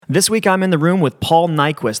This week, I'm in the room with Paul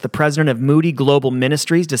Nyquist, the president of Moody Global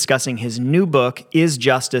Ministries, discussing his new book, Is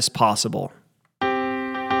Justice Possible?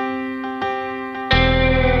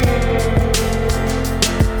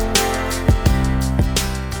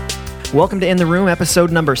 Welcome to In the Room,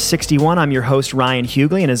 episode number 61. I'm your host, Ryan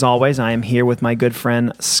Hughley, and as always, I am here with my good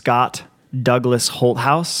friend, Scott Douglas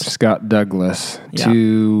Holthouse. Scott Douglas, Yeah.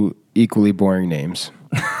 Two equally boring names.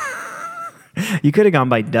 You could have gone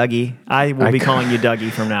by Dougie. I will be calling you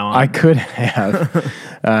Dougie from now on. I could have.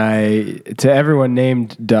 To everyone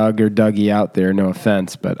named Doug or Dougie out there, no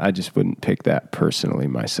offense, but I just wouldn't pick that personally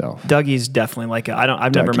myself. Dougie's definitely like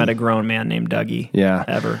I've never Dougie. met a grown man named Dougie. Yeah.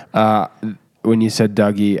 Ever. When you said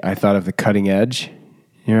Dougie, I thought of The Cutting Edge.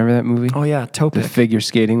 You remember that movie? Oh yeah, The Topic. figure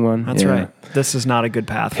skating one? That's Yeah. right. This is not a good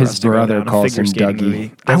path for us His to go brother down, a calls figure him skating Dougie.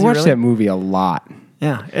 movie. I Does he watched really? that movie a lot.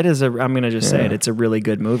 Yeah, it is. I'm going to just say it. It's a really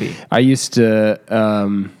good movie. I used to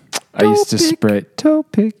spray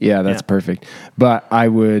Topic. Yeah, that's Yeah. perfect. But I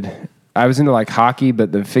was into like hockey,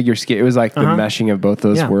 but the figure skate, it was like the meshing of both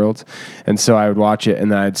those Yeah. worlds. And so I would watch it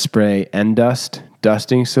and then I'd spray Endust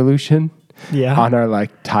dusting solution on our like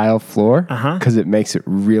tile floor because it makes it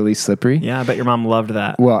really slippery. Yeah, I bet your mom loved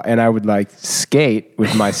that. Well, and I would like skate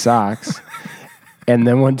with my socks. And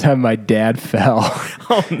then one time my dad fell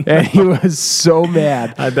and he was so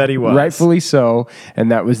mad. I bet he was. Rightfully so.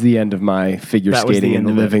 And that was the end of my figure That was the skating in end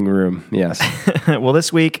the of it. living room. Yes. Well,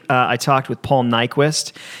 this week I talked with Paul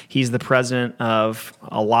Nyquist. He's the president of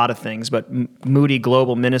a lot of things, but Moody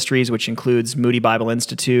Global Ministries, which includes Moody Bible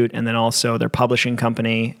Institute, and then also their publishing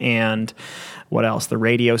company, and what else? The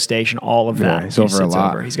radio station, all of that. he's over a sits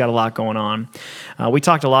lot. He's got a lot going on. We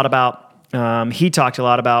talked a lot about, he talked a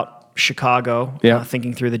lot about Chicago, Yeah.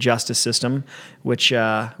 thinking through the justice system, which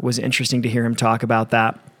was interesting to hear him talk about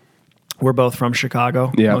that. We're both from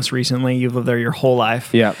Chicago. Yeah. Most recently, you've lived there your whole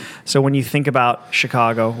life. Yeah. So when you think about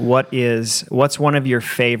Chicago, what's one of your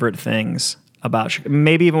favorite things about Chicago?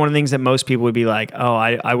 Maybe even one of the things that most people would be like, oh,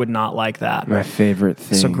 I would not like that. My favorite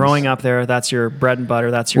thing. So growing up there, that's your bread and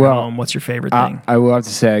butter. That's your home. What's your favorite thing? I will have to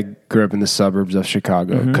say I grew up in the suburbs of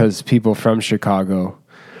Chicago because people from Chicago,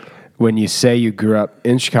 when you say you grew up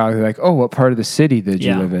in Chicago, they're like, oh, what part of the city did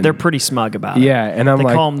you live in? They're pretty smug about it. Yeah, and I'm they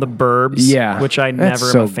like, call them the burbs. Yeah, which I that's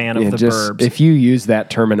never am a fan of the burbs. If you use that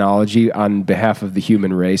terminology on behalf of the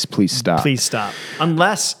human race, please stop. Please stop.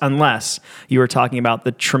 Unless you were talking about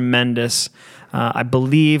the tremendous, I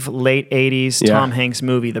believe, late 80s Tom Hanks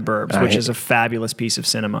movie, The Burbs, which is a fabulous piece of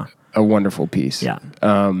cinema. A wonderful piece. Yeah.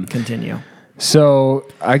 Continue. So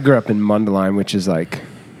I grew up in Mundelein, which is like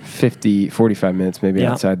 45 minutes maybe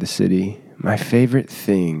outside the city. My favorite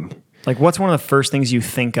thing. Like, what's one of the first things you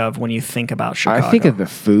think of when you think about Chicago? I think of the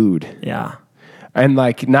food. Yeah. And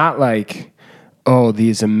like, not like, oh,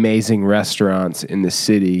 these amazing restaurants in the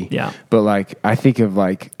city. Yeah. But like, I think of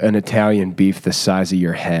like an Italian beef the size of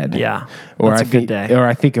your head. Yeah. Or That's I a think, good day. Or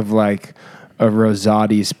I think of like a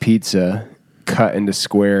Rosati's pizza cut into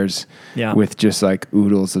squares with just like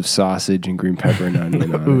oodles of sausage and green pepper and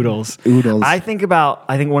onion on it. Oodles. I think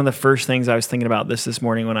one of the first things I was thinking about this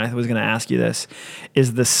morning when I was going to ask you this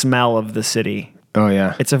is the smell of the city. Oh,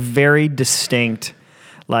 yeah. It's a very distinct,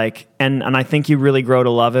 like, and I think you really grow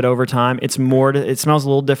to love it over time. It smells a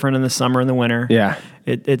little different in the summer and the winter. Yeah.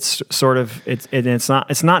 It's sort of,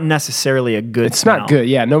 it's not necessarily a good It's smell. not good.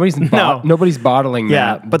 Yeah. Nobody's bottling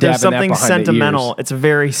Yeah, that. but there's dabbing that something behind the sentimental. ears. It's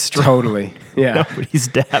very strong. Totally. Yeah. Nobody's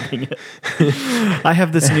dabbing it. I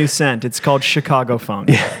have this new scent. It's called Chicago Funk.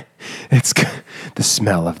 Yeah. It's the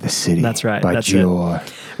smell of the city. That's right. By That's Dior.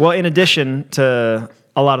 it. Well, in addition to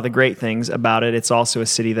a lot of the great things about it, it's also a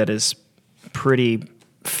city that is pretty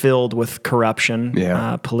filled with corruption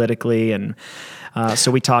politically. And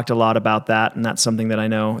so we talked a lot about that. And that's something that I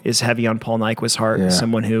know is heavy on Paul Nyquist's heart,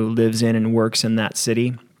 someone who lives in and works in that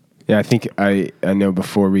city. Yeah, I think I know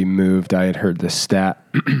before we moved, I had heard this stat.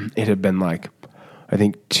 It had been like, I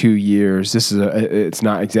think 2 years. It's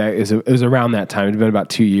not exact. It was around that time. It had been about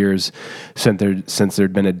 2 years since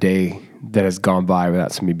there'd been a day that has gone by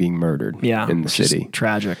without somebody being murdered in the city.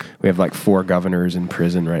 Tragic. We have like 4 governors in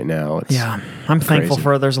prison right now. I'm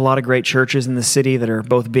thankful there's a lot of great churches in the city that are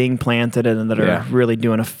both being planted and that are really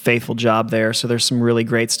doing a faithful job there. So there's some really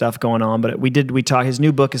great stuff going on. But we talk. His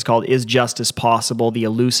new book is called Is Justice Possible? The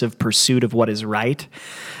Elusive Pursuit of What is Right.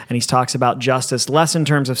 And he talks about justice less in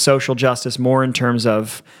terms of social justice, more in terms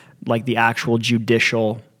of like the actual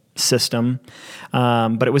judicial system.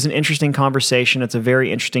 But it was an interesting conversation. It's a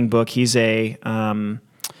very interesting book. He's a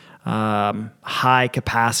high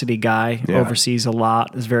capacity guy, oversees a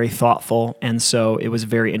lot, is very thoughtful. And so it was a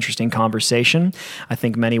very interesting conversation. I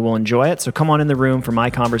think many will enjoy it. So come on in the room for my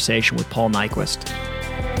conversation with Paul Nyquist.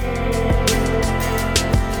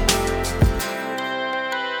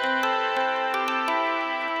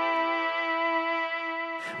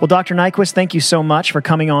 Well, Dr. Nyquist, thank you so much for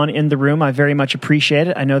coming on In the Room. I very much appreciate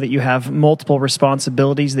it. I know that you have multiple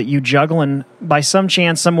responsibilities that you juggle, and by some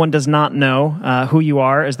chance, someone does not know who you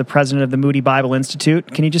are as the president of the Moody Bible Institute.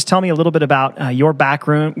 Can you just tell me a little bit about your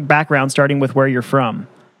background, starting with where you're from?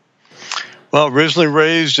 Well, originally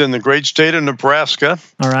raised in the great state of Nebraska.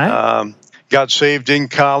 All right. Got saved in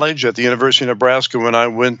college at the University of Nebraska when I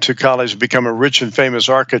went to college to become a rich and famous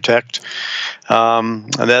architect.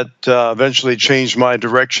 And that eventually changed my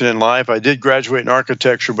direction in life. I did graduate in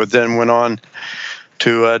architecture, but then went on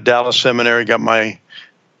to Dallas Seminary, got my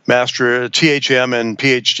master THM and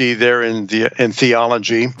PhD there in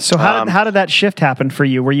theology. So how did that shift happen for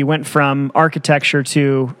you, where you went from architecture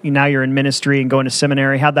to now you're in ministry and going to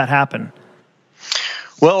seminary? How'd that happen?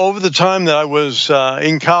 Well, over the time that I was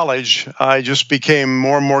in college, I just became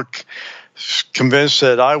more and more convinced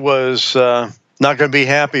that I was not going to be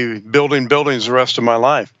happy building buildings the rest of my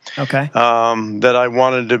life. Okay. That I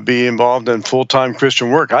wanted to be involved in full-time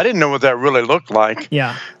Christian work. I didn't know what that really looked like.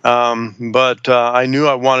 Yeah. But I knew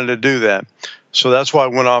I wanted to do that. So that's why I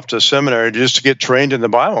went off to seminary, just to get trained in the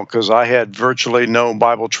Bible, because I had virtually no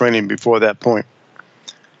Bible training before that point.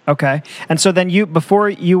 Okay. And so then before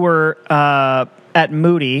you were at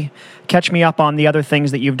Moody, catch me up on the other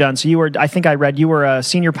things that you've done. So I think I read you were a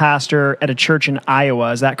senior pastor at a church in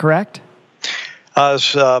Iowa. Is that correct? I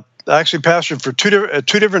was actually pastored for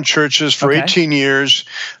two different churches for 18 years,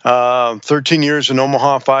 13 years in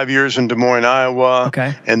Omaha, 5 years in Des Moines, Iowa.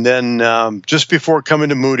 Okay. And then just before coming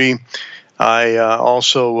to Moody, I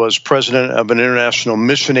also was president of an international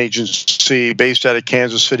mission agency based out of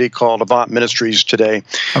Kansas City called Avant Ministries today.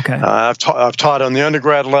 Okay. I've taught on the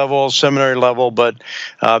undergrad level, seminary level, but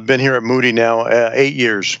I've been here at Moody now 8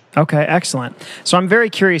 years. Okay, excellent. So I'm very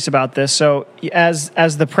curious about this. So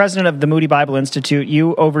as the president of the Moody Bible Institute,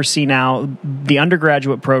 you oversee now the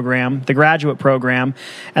undergraduate program, the graduate program,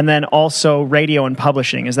 and then also radio and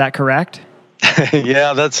publishing. Is that correct?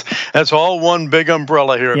 Yeah, that's all one big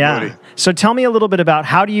umbrella here at Moody. So tell me a little bit about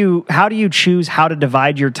how do you choose how to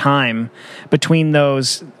divide your time between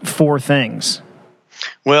those four things?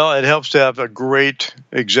 Well, it helps to have a great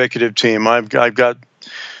executive team. I've got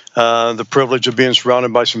the privilege of being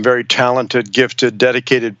surrounded by some very talented, gifted,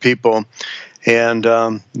 dedicated people,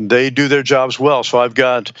 and they do their jobs well. So I've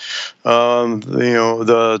got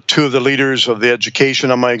the two of the leaders of the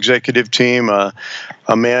education on my executive team, a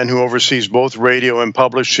man who oversees both radio and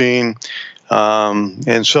publishing,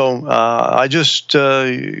 and so I just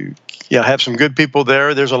have some good people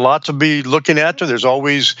there. There's a lot to be looking at. There's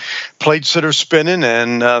always plates that are spinning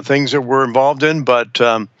and things that we're involved in, but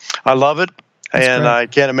I love it. That's and great. I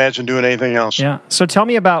can't imagine doing anything else. Yeah. So tell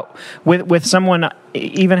me about, with someone,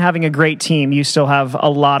 even having a great team, you still have a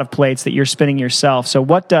lot of plates that you're spinning yourself. So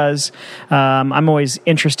what does, I'm always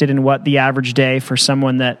interested in what the average day for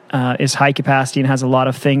someone that is high capacity and has a lot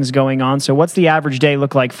of things going on. So what's the average day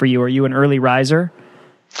look like for you? Are you an early riser?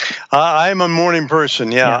 I'm a morning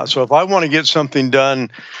person, yeah. So if I want to get something done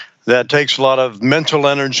that takes a lot of mental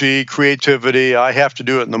energy, creativity, I have to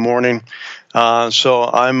do it in the morning. So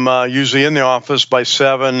I'm usually in the office by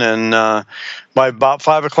 7, and by about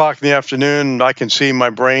 5 o'clock in the afternoon, I can see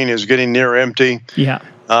my brain is getting near empty. Yeah.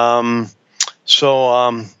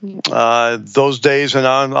 So those days, and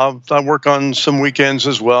I work on some weekends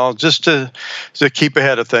as well, just to keep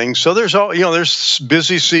ahead of things. So there's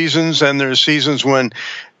busy seasons, and there's seasons when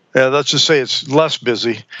let's just say it's less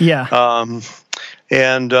busy. Yeah.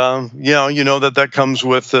 And that comes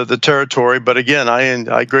with the territory. But again,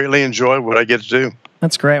 I greatly enjoy what I get to do.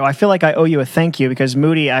 That's great. Well, I feel like I owe you a thank you because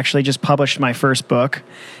Moody actually just published my first book,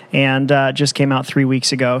 and just came out 3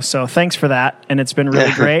 weeks ago. So thanks for that, and it's been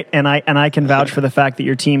really great. And I can vouch for the fact that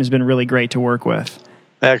your team has been really great to work with.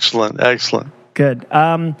 Excellent. Good.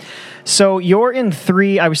 So you're in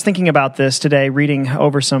 3, I was thinking about this today, reading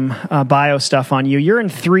over some bio stuff on you. You're in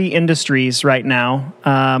 3 industries right now,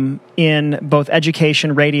 in both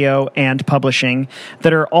education, radio, and publishing,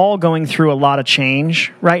 that are all going through a lot of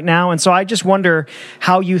change right now. And so I just wonder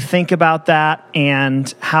how you think about that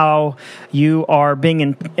and how you are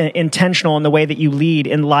being intentional in the way that you lead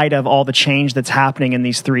in light of all the change that's happening in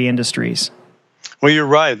these 3 industries. Well, you're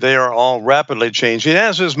right. They are all rapidly changing,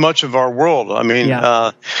 as is much of our world. I mean,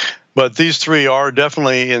 but these 3 are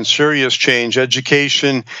definitely in serious change.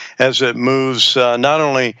 Education, as it moves not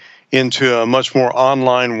only into a much more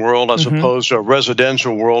online world as opposed to a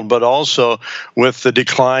residential world, but also with the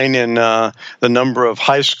decline in the number of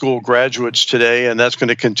high school graduates today, and that's going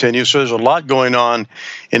to continue. So there's a lot going on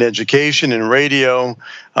in education and radio.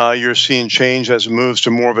 You're seeing change as it moves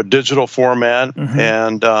to more of a digital format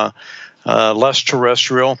and less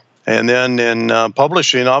terrestrial. And then in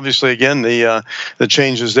publishing, obviously, again, the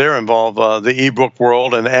changes there involve the ebook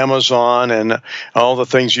world and Amazon and all the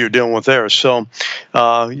things you're dealing with there. So,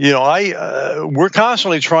 we're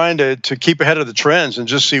constantly trying to keep ahead of the trends and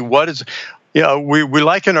just see what is. We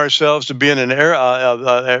liken ourselves to being an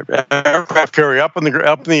aircraft carrier up in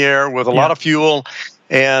the air with a lot of fuel,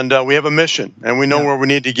 and we have a mission, and we know where we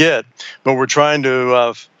need to get, but we're trying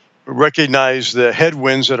to recognize the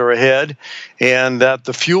headwinds that are ahead, and that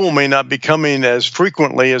the fuel may not be coming as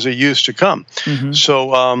frequently as it used to come. Mm-hmm. So,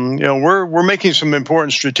 we're making some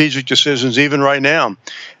important strategic decisions even right now,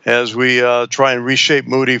 as we try and reshape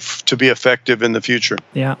Moody to be effective in the future.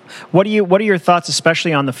 Yeah. What are your thoughts,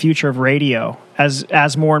 especially on the future of radio,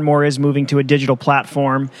 as more and more is moving to a digital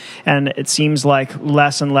platform, and it seems like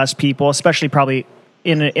less and less people, especially probably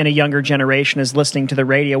in a younger generation, is listening to the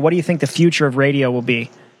radio? What do you think the future of radio will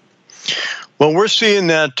be? Well, we're seeing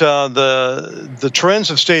that the trends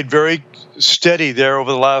have stayed very steady there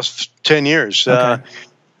over the last 10 years. Okay.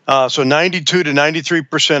 So 92 to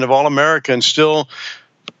 93% of all Americans still,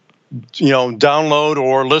 download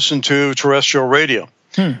or listen to terrestrial radio.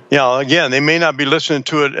 Again, they may not be listening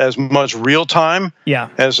to it as much real time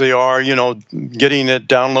as they are, getting it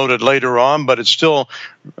downloaded later on, but it's still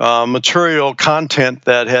material content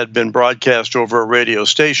that had been broadcast over a radio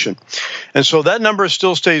station. And so that number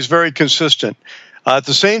still stays very consistent. At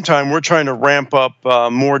the same time, we're trying to ramp up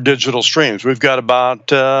more digital streams. We've got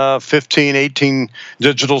about 15, 18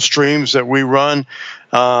 digital streams that we run,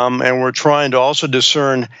 and we're trying to also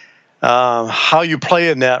discern how you play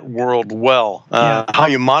in that world well, how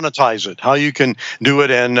you monetize it, how you can do it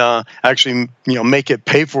and actually make it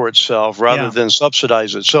pay for itself rather than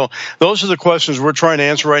subsidize it. So those are the questions we're trying to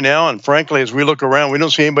answer right now. And frankly, as we look around, we don't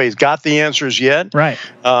see anybody's got the answers yet. Right.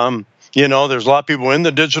 There's a lot of people in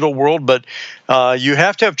the digital world, but you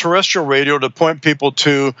have to have terrestrial radio to point people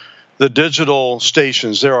to the digital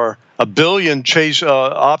stations. There are a billion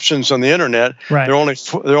options on the internet. Right. There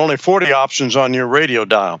are only 40 options on your radio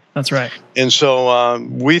dial. That's right. And so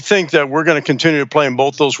we think that we're going to continue to play in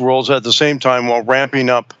both those worlds at the same time while ramping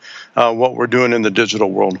up what we're doing in the digital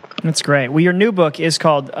world. That's great. Well, your new book is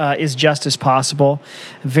called Is Justice Possible?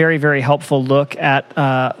 Very, very helpful look at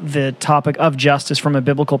the topic of justice from a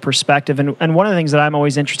biblical perspective. And one of the things that I'm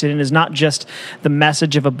always interested in is not just the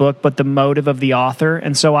message of a book, but the motive of the author.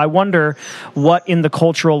 And so I wonder what in the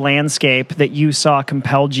cultural landscape that you saw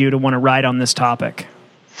compelled you to want to write on this topic.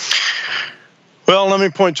 Well, let me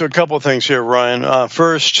point to a couple of things here, Ryan.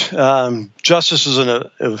 First, justice is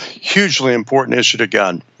a hugely important issue to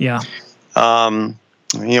God. Yeah.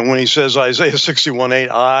 When he says, Isaiah 61:8,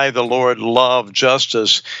 I, the Lord, love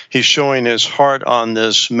justice, he's showing his heart on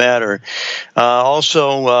this matter.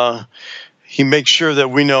 Also, he makes sure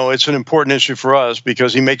that we know it's an important issue for us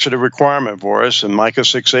because he makes it a requirement for us. And Micah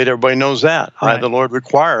 6:8, everybody knows that. Right. I, the Lord,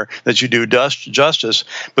 require that you do justice.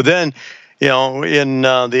 But then, in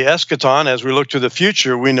the eschaton, as we look to the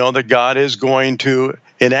future, we know that God is going to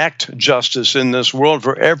enact justice in this world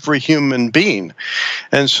for every human being.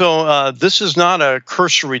 And so this is not a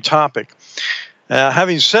cursory topic.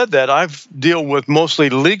 Having said that, I've dealt with mostly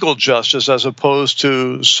legal justice as opposed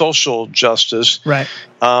to social justice. Right.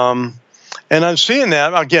 And I'm seeing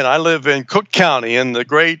that, again, I live in Cook County in the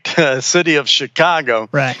great city of Chicago.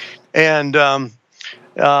 Right. And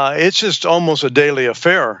it's just almost a daily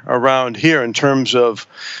affair around here in terms of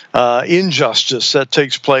injustice that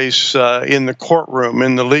takes place in the courtroom,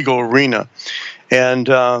 in the legal arena.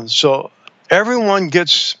 And so everyone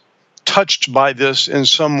gets touched by this in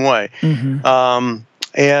some way. Mm-hmm.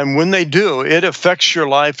 And when they do, it affects your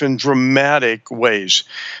life in dramatic ways.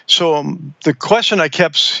 So the question I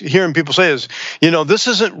kept hearing people say is, this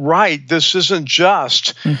isn't right, this isn't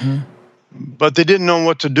just. Mm-hmm. But they didn't know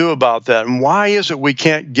what to do about that. And why is it we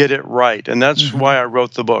can't get it right? And that's why I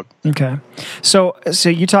wrote the book. Okay. So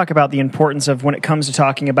you talk about the importance of, when it comes to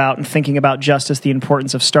talking about and thinking about justice, the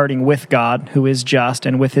importance of starting with God, who is just,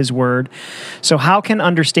 and with his word. So how can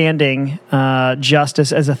understanding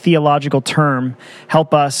justice as a theological term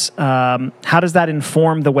help us? How does that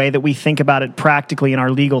inform the way that we think about it practically in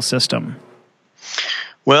our legal system?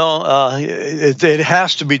 Well, it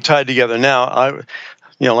has to be tied together. Now,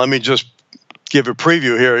 let me just give a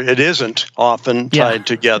preview here. It isn't often tied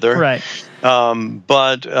together. Right.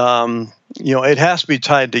 But it has to be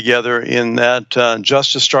tied together in that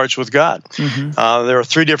justice starts with God. Mm-hmm. There are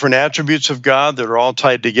three different attributes of God that are all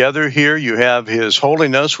tied together here. You have his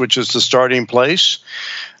holiness, which is the starting place.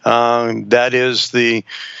 That is the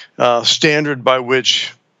standard by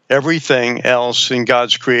which Everything else in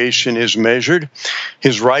God's creation is measured.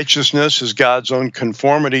 His righteousness is God's own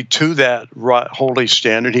conformity to that holy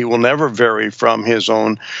standard. He will never vary from his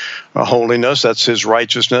own holiness. That's his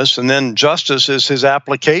righteousness. And then justice is his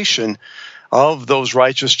application of those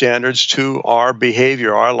righteous standards to our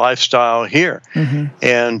behavior, our lifestyle here.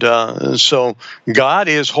 And so God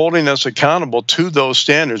is holding us accountable to those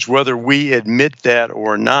standards, whether we admit that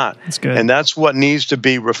or not. That's good. And that's what needs to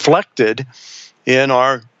be reflected in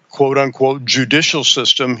our quote-unquote judicial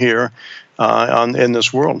system here in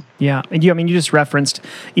this world. Yeah, and you just referenced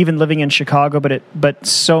even living in Chicago, but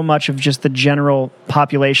so much of just the general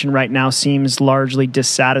population right now seems largely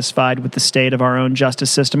dissatisfied with the state of our own justice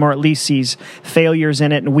system, or at least sees failures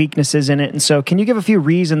in it and weaknesses in it. And so, can you give a few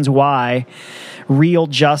reasons why real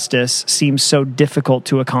justice seems so difficult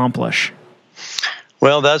to accomplish?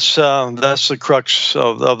 Well, that's the crux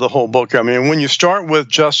of the whole book. I mean, when you start with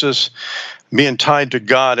justice being tied to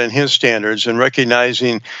God and his standards and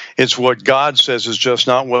recognizing it's what God says is just,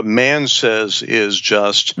 not what man says is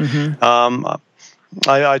just.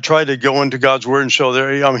 I try to go into God's word and show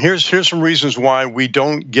there. Here's some reasons why we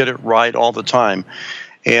don't get it right all the time,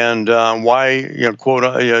 and why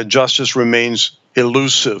quote justice remains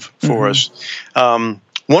elusive for us. One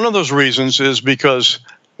of those reasons is because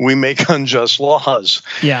we make unjust laws.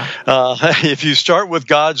 Yeah. If you start with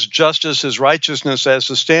God's justice, his righteousness as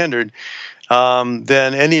the standard,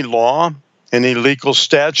 then any law, any legal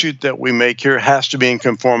statute that we make here has to be in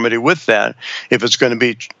conformity with that if it's going to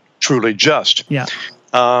be truly just. Yeah.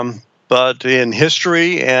 But in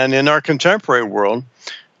history and in our contemporary world,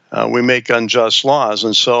 we make unjust laws.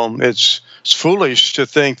 And so it's foolish to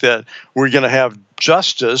think that we're going to have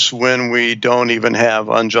justice when we don't even have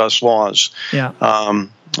unjust laws. Yeah.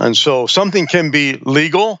 And so something can be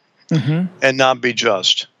legal and not be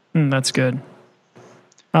just. That's good.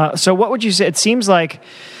 So what would you say? It seems like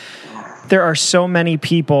there are so many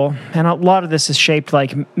people, and a lot of this is shaped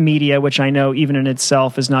like media, which I know even in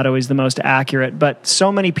itself is not always the most accurate, but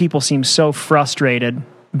so many people seem so frustrated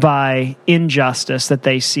by injustice that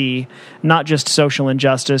they see, not just social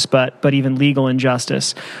injustice, but even legal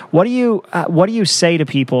injustice. What do you say to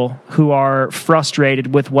people who are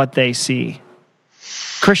frustrated with what they see?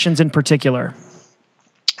 Christians in particular.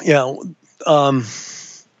 Yeah.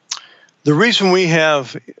 The reason we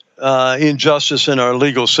have injustice in our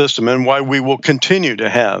legal system, and why we will continue to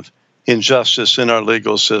have injustice in our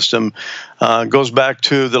legal system, goes back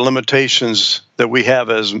to the limitations that we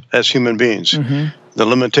have as human beings, the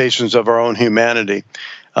limitations of our own humanity.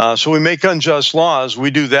 So we make unjust laws.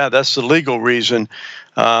 We do that. That's the legal reason.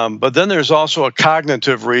 But then there's also a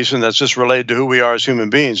cognitive reason that's just related to who we are as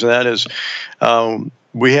human beings, and that is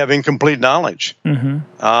we have incomplete knowledge.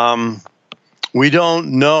 We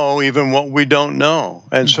don't know even what we don't know.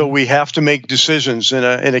 And so we have to make decisions in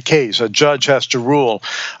a case. A judge has to rule.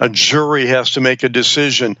 A jury has to make a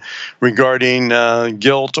decision regarding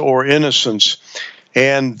guilt or innocence.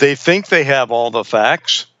 And they think they have all the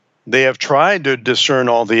facts. They have tried to discern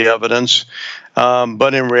all the evidence.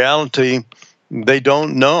 But in reality, they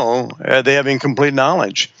don't know. They have incomplete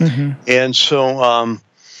knowledge. And so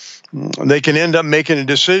they can end up making a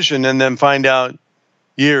decision and then find out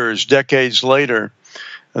years, decades later,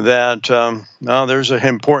 that there's an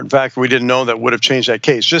important fact we didn't know that would have changed that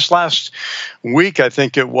case. Just last week, I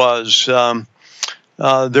think it was,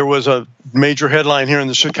 there was a major headline here in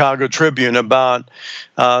the Chicago Tribune about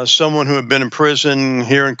someone who had been in prison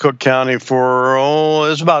here in Cook County for, it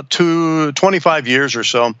was about 25 years or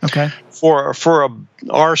so, for a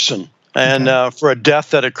arson and for a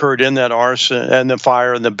death that occurred in that arson and the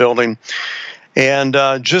fire in the building. And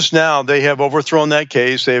just now they have overthrown that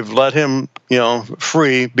case. They've let him,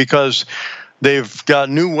 free because they've got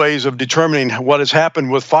new ways of determining what has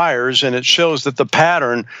happened with fires, and it shows that the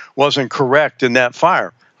pattern wasn't correct in that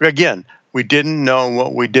fire. Again, we didn't know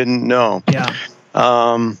what we didn't know. Yeah.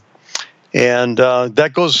 And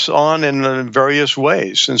that goes on in various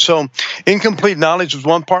ways. And so incomplete knowledge is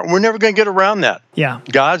one part. We're never going to get around that. Yeah.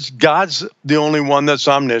 God's the only one that's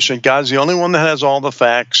omniscient. God's the only one that has all the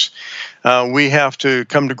facts. We have to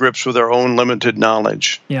come to grips with our own limited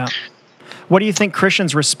knowledge. Yeah. What do you think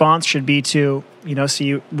Christians' response should be to, so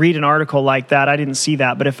you read an article like that, I didn't see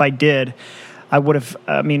that, but if I did, I would have,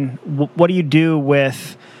 what do you do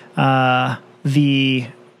with the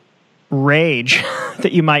rage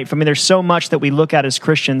that you might, there's so much that we look at as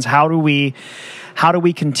Christians. How do we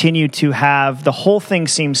continue to have, the whole thing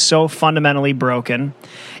seems so fundamentally broken.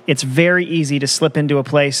 it's very easy to slip into a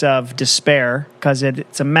place of despair because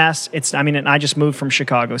it's a mess. And I just moved from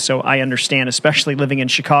Chicago, so I understand, especially living in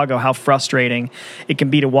Chicago, how frustrating it can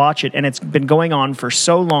be to watch it. And it's been going on for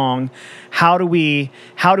so long. How do we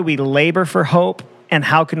labor for hope, and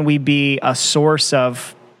how can we be a source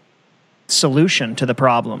of solution to the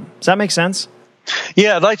problem? Does that make sense?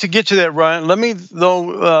 Yeah, I'd like to get to that, Ryan. Let me,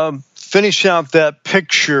 though, finish out that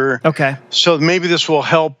picture. Okay. So maybe this will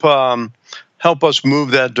help us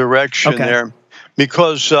move that direction there,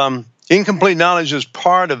 because incomplete knowledge is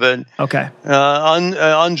part of it. Okay.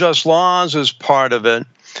 Unjust laws is part of it.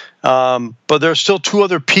 But there are still two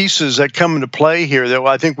other pieces that come into play here that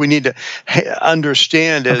I think we need to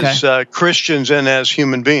understand as Christians and as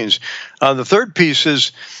human beings. The third piece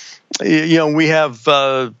is, we have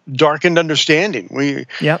darkened understanding.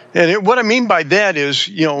 What I mean by that is,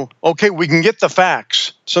 we can get the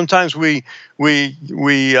facts. Sometimes we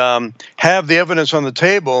have the evidence on the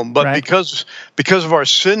table, but because of our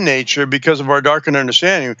sin nature, because of our darkened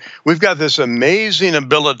understanding, we've got this amazing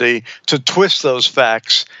ability to twist those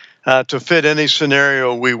facts to fit any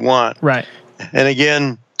scenario we want. Right. And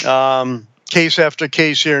again, case after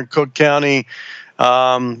case here in Cook County.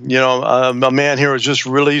 A man here was just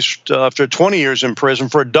released after 20 years in prison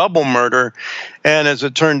for a double murder. And as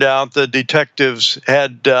it turned out, the detectives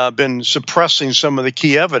had been suppressing some of the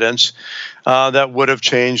key evidence that would have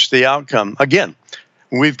changed the outcome. Again,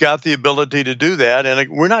 we've got the ability to do that,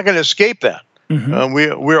 and we're not going to escape that.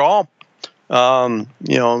 Mm-hmm. We're all,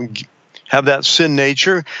 have that sin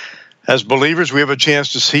nature. As believers, we have a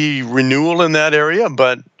chance to see renewal in that area,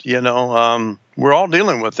 but, we're all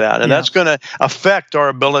dealing with that, and that's going to affect our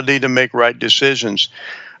ability to make right decisions.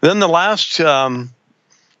 Then the last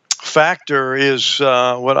factor is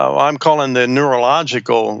what I'm calling the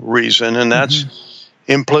neurological reason, and that's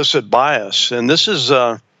implicit bias. And this is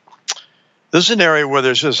an area where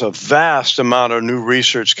there's just a vast amount of new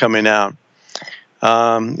research coming out.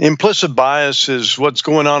 Implicit bias is what's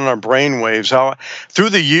going on in our brain waves. How through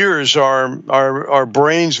the years our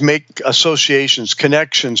brains make associations,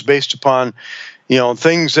 connections based upon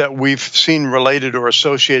things that we've seen related or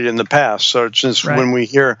associated in the past. So it's just when we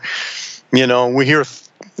hear, when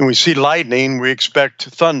we see lightning, we expect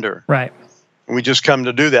thunder. Right. We just come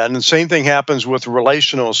to do that. And the same thing happens with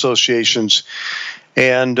relational associations.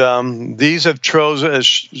 And these have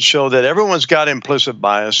show that everyone's got implicit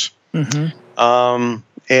bias. Mm-hmm.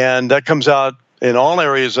 And that comes out in all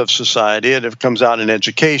areas of society. It comes out in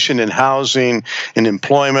education, in housing, in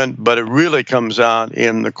employment, but it really comes out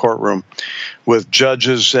in the courtroom with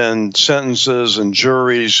judges and sentences and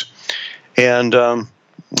juries. And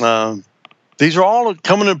these are all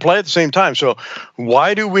coming into play at the same time. So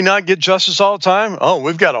why do we not get justice all the time? Oh,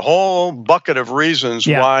 we've got a whole bucket of reasons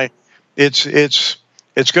why it's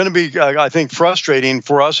going to be, I think, frustrating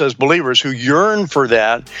for us as believers who yearn for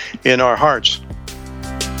that in our hearts.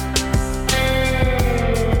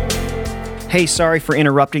 Hey, sorry for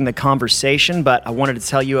interrupting the conversation, but I wanted to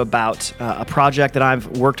tell you about a project that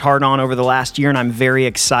I've worked hard on over the last year and I'm very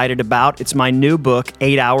excited about. It's my new book,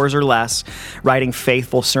 8 Hours or Less, Writing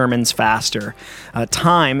Faithful Sermons Faster.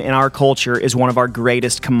 Time in our culture is one of our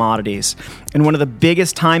greatest commodities, and one of the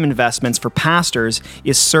biggest time investments for pastors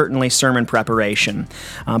is certainly sermon preparation.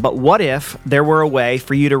 But what if there were a way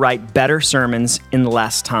for you to write better sermons in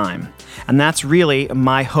less time? And that's really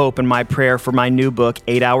my hope and my prayer for my new book,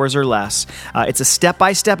 8 Hours or Less. It's a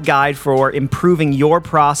step-by-step guide for improving your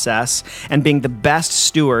process and being the best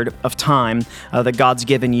steward of time that God's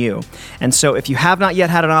given you. And so if you have not yet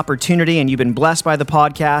had an opportunity and you've been blessed by the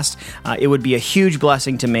podcast, it would be a huge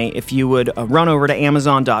blessing to me if you would run over to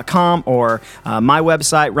Amazon.com or my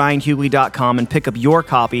website, RyanHughley.com, and pick up your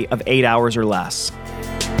copy of 8 Hours or Less.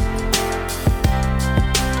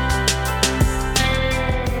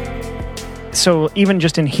 So even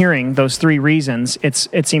just in hearing those three reasons,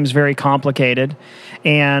 it seems very complicated.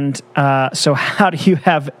 And so how do you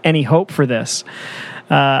have any hope for this?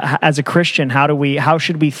 As a Christian, how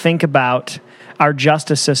should we think about our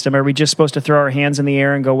justice system? Are we just supposed to throw our hands in the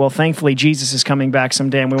air and go, well, thankfully Jesus is coming back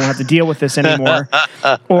someday and we won't have to deal with this anymore?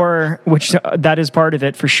 Or, which that is part of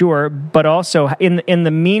it for sure. But also in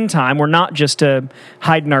the meantime, we're not just to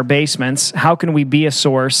hide in our basements. How can we be a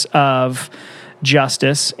source of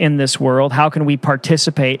justice in this world? How can we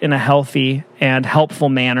participate in a healthy and helpful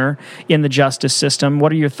manner in the justice system?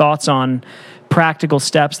 What are your thoughts on practical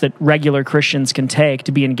steps that regular Christians can take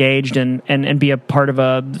to be engaged and be a part of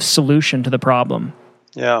a solution to the problem?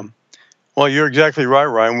 Yeah. Well, you're exactly right,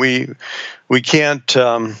 Ryan. We can't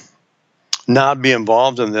not be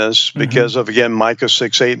involved in this because of, again, Micah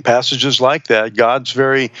 6:8 and passages like that. God's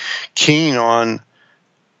very keen on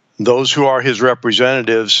those who are his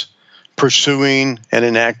representatives pursuing and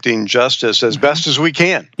enacting justice as best as we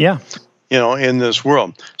can. Yeah. In this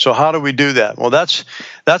world. So how do we do that? Well, that's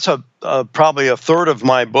probably a third of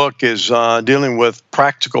my book is dealing with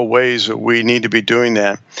practical ways that we need to be doing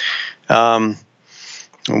that.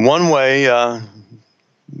 One way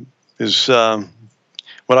is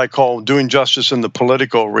what I call doing justice in the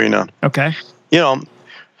political arena. Okay. In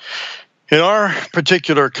our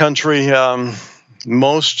particular country,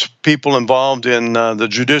 most people involved in the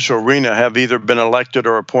judicial arena have either been elected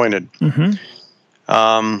or appointed.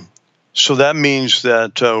 So that means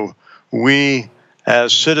that we,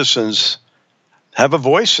 as citizens, have a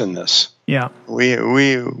voice in this. Yeah.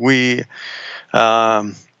 We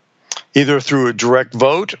either through a direct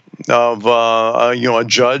vote of a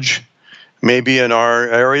judge, maybe in our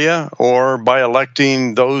area, or by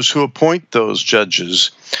electing those who appoint those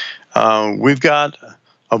judges. We've got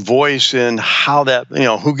a voice in how that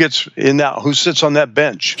who gets in that, who sits on that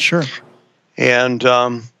bench. Sure. And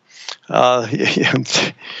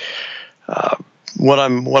what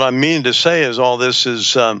I mean to say is all this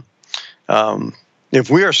is if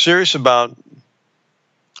we are serious about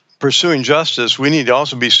pursuing justice, we need to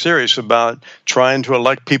also be serious about trying to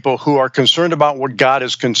elect people who are concerned about what God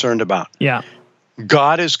is concerned about. Yeah.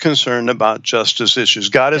 God is concerned about justice issues.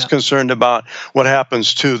 God is concerned about what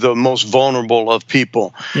happens to the most vulnerable of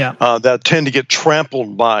people that tend to get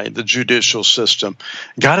trampled by the judicial system.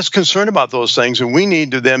 God is concerned about those things, and we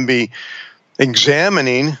need to then be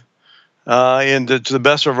examining to the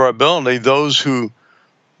best of our ability those who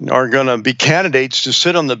are going to be candidates to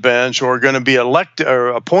sit on the bench, or are going to be elected or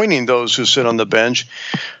appointing those who sit on the bench,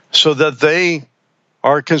 so that they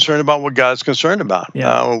are concerned about what God's concerned about.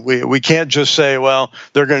 Yeah. We can't just say, well,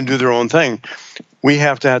 they're going to do their own thing. We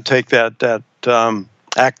have to take that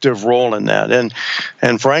active role in that.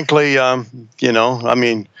 And frankly,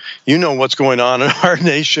 what's going on in our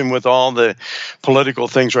nation with all the political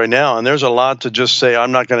things right now. And there's a lot to just say,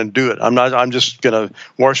 I'm not going to do it. I'm just going to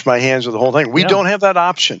wash my hands of the whole thing. We don't have that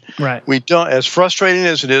option. Right. We don't, as frustrating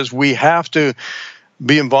as it is, we have to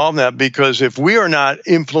be involved in that, because if we are not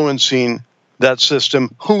influencing that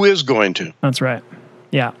system, who is going to? That's right.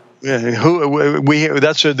 Yeah.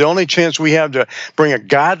 That's the only chance we have to bring a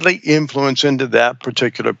godly influence into that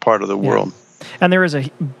particular part of the world. And there is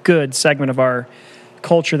a good segment of our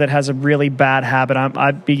culture that has a really bad habit.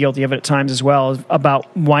 I'd be guilty of it at times as well,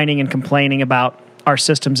 about whining and complaining about our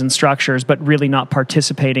systems and structures, but really not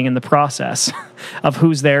participating in the process of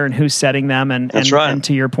who's there and who's setting them. And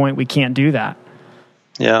to your point, we can't do that.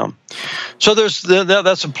 Yeah. So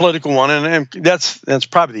that's a political one, and that's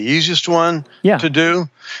probably the easiest one to do,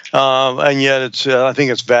 and yet I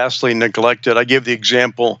think it's vastly neglected. I give the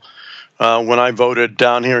example when I voted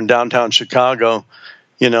down here in downtown Chicago.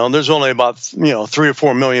 There's only about 3 or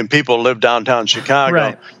 4 million people live downtown Chicago,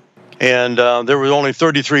 right. And there were only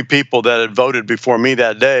 33 people that had voted before me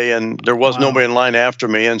that day, and there was nobody in line after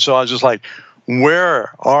me, and so I was just like,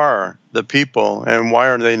 where are the people, and why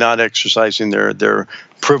are they not exercising their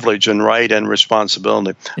privilege and right and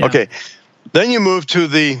responsibility? Yeah. Okay, then you move to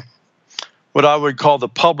what I would call the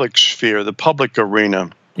public sphere, the public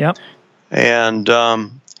arena. Yep. And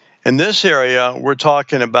in this area, we're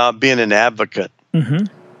talking about being an advocate. Mm-hmm.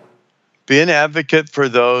 Be an advocate for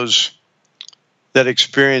those that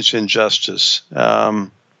experience injustice.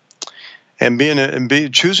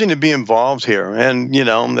 And choosing to be involved here. And,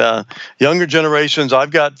 the younger generations,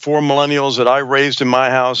 I've got 4 millennials that I raised in my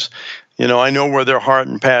house. I know where their heart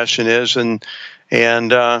and passion is. And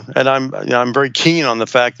I'm very keen on the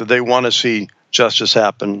fact that they want to see justice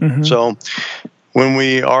happen. Mm-hmm. So when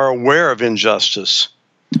we are aware of injustice,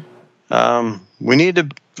 we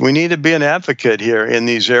need to be an advocate here in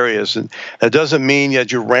these areas. And that doesn't mean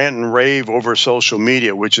that you rant and rave over social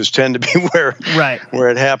media, which tend to be where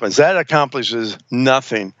it happens. That accomplishes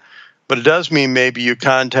nothing. But it does mean maybe you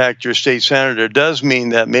contact your state senator. It does mean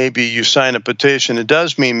that maybe you sign a petition. It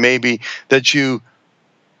does mean maybe that you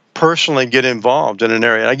personally get involved in an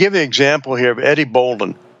area. I give the example here of Eddie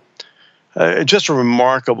Bolden. Just a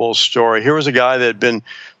remarkable story. Here was a guy that had been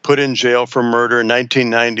put in jail for murder in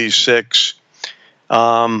 1996.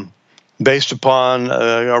 Based upon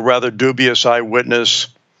a rather dubious eyewitness,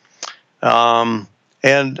 and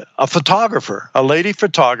a photographer, a lady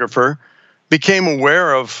photographer, became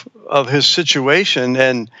aware of his situation,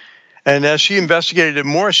 and as she investigated it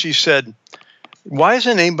more, she said, "Why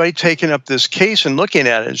isn't anybody taking up this case and looking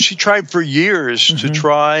at it?" She tried for years to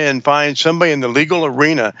try and find somebody in the legal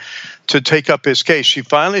arena to take up his case. She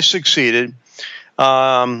finally succeeded.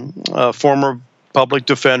 A former public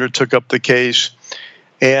defender took up the case.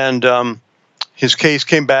 And his case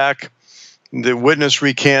came back, The witness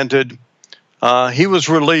recanted. He was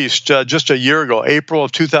released just a year ago, April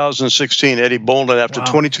of 2016, Eddie Bolden, after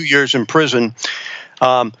 22 years in prison.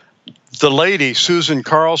 The lady, Susan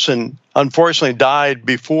Carlson, unfortunately died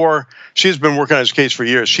before. She's been working on his case for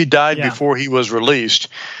years. She died before he was released.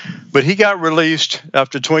 But he got released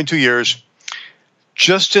after 22 years,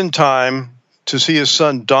 just in time to see his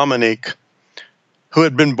son, Dominique, who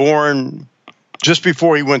had been born just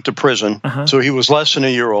before he went to prison. So he was less than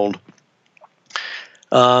a year old.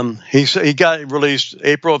 He got released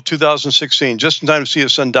April of 2016, just in time to see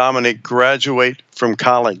his son Dominic graduate from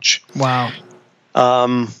college. Wow.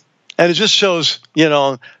 And it just shows,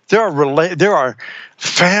 there are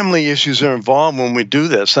family issues that are involved when we do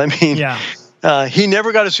this. I mean, he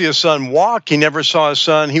never got to see his son walk. He never saw his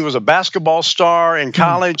son. He was a basketball star in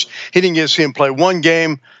college. He didn't get to see him play one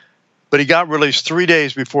game. But he got released 3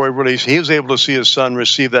 days before he released. He was able to see his son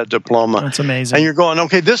receive that diploma. That's amazing. And you're going,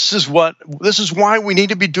 okay, this is why we need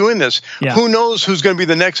to be doing this. Yeah. Who knows who's going to be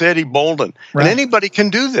the next Eddie Bolden? Right. And anybody can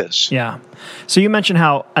do this. Yeah. So you mentioned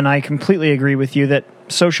how, and I completely agree with you, that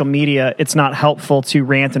social media, it's not helpful to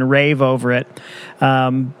rant and rave over it.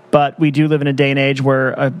 But we do live in a day and age where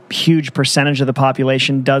a huge percentage of the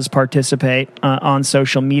population does participate on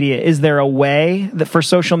social media. Is there a way that for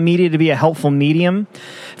social media to be a helpful medium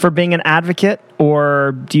for being an advocate,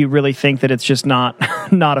 or do you really think that it's just not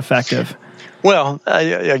effective? Well,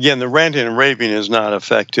 again, the ranting and raving is not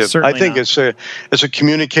effective. Certainly I think not. It's a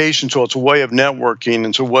communication tool. It's a way of networking.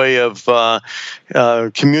 It's a way of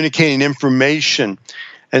communicating information.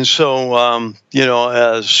 And so,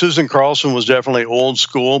 Susan Carlson was definitely old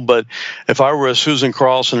school. But if I were a Susan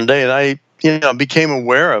Carlson today, and I, became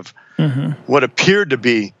aware of what appeared to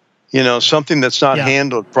be, something that's not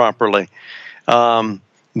handled properly,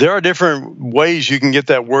 there are different ways you can get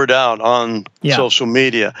that word out on social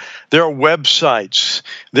media. There are websites.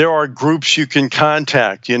 There are groups you can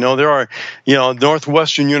contact. There are,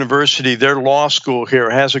 Northwestern University, their law school here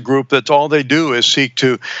has a group that's all they do is seek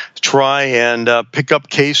to try and pick up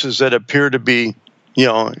cases that appear to be,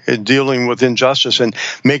 dealing with injustice and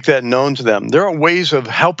make that known to them. There are ways of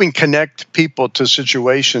helping connect people to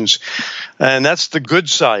situations, and that's the good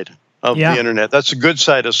side of the internet. That's the good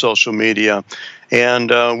side of social media.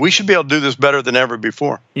 And we should be able to do this better than ever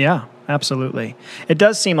before. Yeah, absolutely. It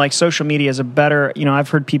does seem like social media is a better, I've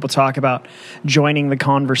heard people talk about joining the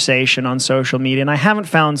conversation on social media, and I haven't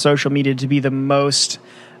found social media to be the most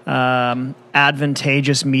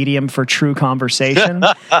advantageous medium for true conversation.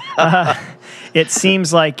 It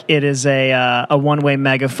seems like it is a one-way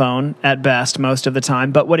megaphone at best most of the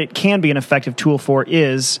time. But what it can be an effective tool for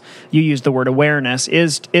is, you use the word awareness,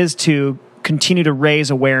 is to continue to raise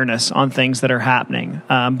awareness on things that are happening.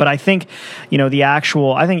 But I think,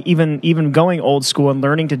 I think even going old school and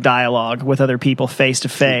learning to dialogue with other people face to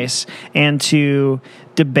face and to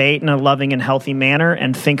debate in a loving and healthy manner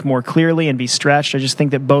and think more clearly and be stretched, I just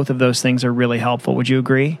think that both of those things are really helpful. Would you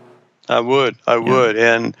agree? I would.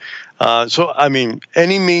 And so,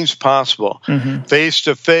 any means possible, face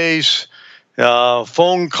to face,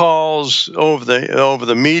 phone calls, over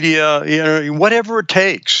the media, whatever it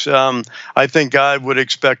takes. I think God would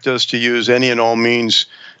expect us to use any and all means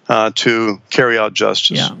to carry out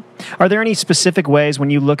justice. Yeah. Are there any specific ways,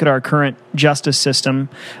 when you look at our current justice system,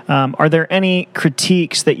 are there any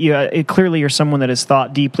critiques that clearly you're someone that has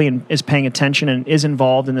thought deeply and is paying attention and is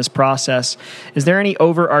involved in this process? Is there any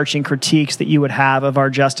overarching critiques that you would have of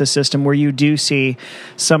our justice system where you do see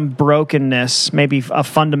some brokenness, maybe a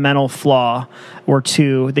fundamental flaw or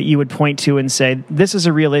two that you would point to and say, this is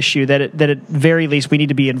a real issue that at very least we need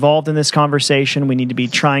to be involved in this conversation. We need to be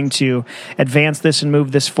trying to advance this and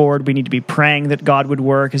move this forward. We need to be praying that God would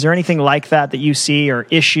work. Is there anything like that you see, or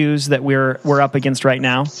issues that we're up against right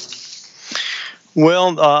now?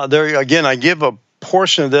 Well, there again, I give a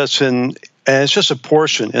portion of this, and it's just a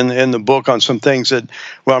portion in the book on some things that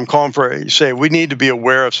I'm calling for. Say we need to be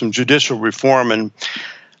aware of some judicial reform, and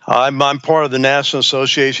I'm part of the National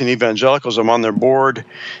Association of Evangelicals. I'm on their board,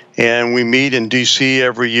 and we meet in D.C.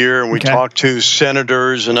 every year, and we talk to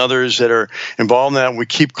senators and others that are involved in that. We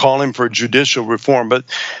keep calling for judicial reform, but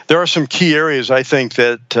there are some key areas I think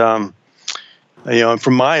that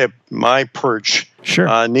from my perch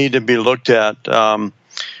need to be looked at.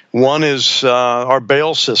 One is our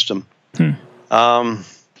bail system.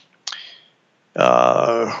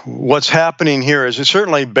 What's happening here is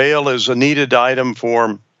certainly bail is a needed item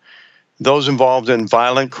for those involved in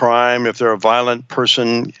violent crime. If they're a violent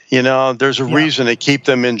person, there's a reason to keep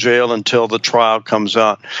them in jail until the trial comes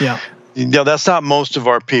out. Yeah. That's not most of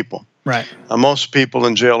our people. Right. Most people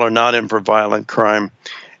in jail are not in for violent crime.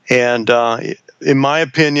 And in my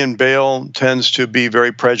opinion, bail tends to be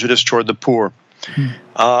very prejudiced toward the poor,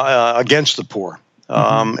 against the poor.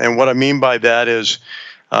 And what I mean by that is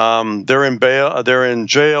they're in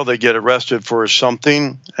jail, they get arrested for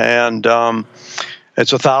something, and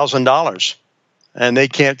it's $1,000, and they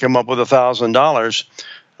can't come up with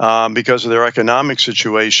 $1,000 because of their economic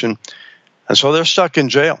situation. And so they're stuck in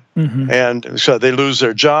jail. And so they lose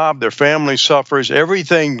their job, their family suffers.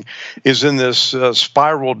 Everything is in this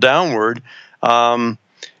spiral downward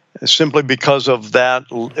simply because of that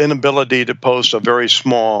inability to post a very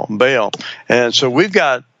small bail. And so we've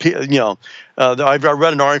got, I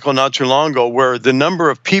read an article not too long ago where the number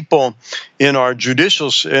of people in our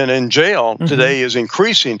judicial and in jail today is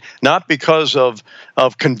increasing, not because of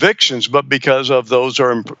convictions, but because of those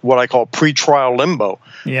are in what I call pretrial limbo.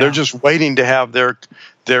 Yeah. They're just waiting to have their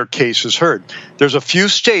cases heard. There's a few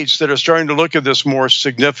states that are starting to look at this more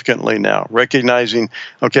significantly now, recognizing,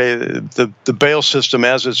 okay, the bail system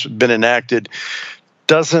as it's been enacted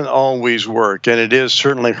doesn't always work, and it is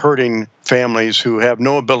certainly hurting families who have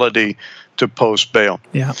no ability to post bail.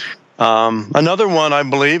 Yeah. Another one I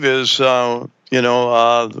believe is the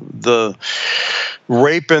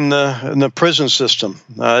rape in the prison system.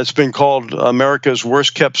 It's been called America's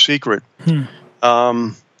worst kept secret.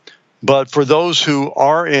 But for those who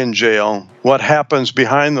are in jail, what happens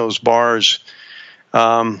behind those bars?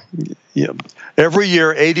 Every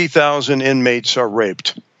year, 80,000 inmates are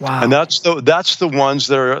raped. Wow. And that's the ones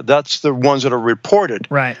that are reported.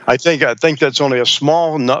 Right. I think that's only a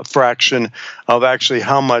small fraction of actually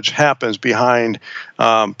how much happens behind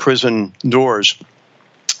prison doors.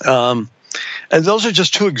 And those are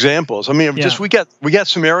just two examples. I mean, we got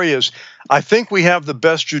some areas. I think we have the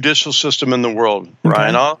best judicial system in the world,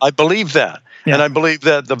 Ryan. I believe that. Yeah. And I believe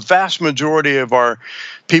that the vast majority of our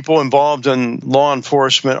people involved in law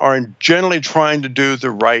enforcement are generally trying to do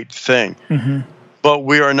the right thing. But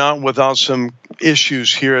we are not without some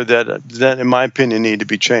issues here that, in my opinion, need to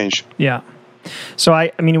be changed. Yeah. So,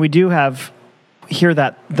 I mean, we do hear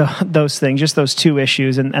that those things, just those two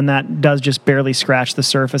issues, and that does just barely scratch the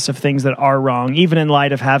surface of things that are wrong, even in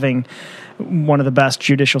light of having one of the best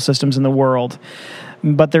judicial systems in the world.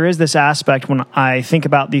 But there is this aspect when I think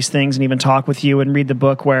about these things and even talk with you and read the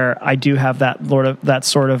book where I do have that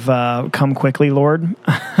sort of come quickly, Lord,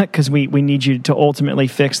 because we need you to ultimately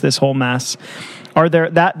fix this whole mess. Are there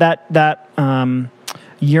that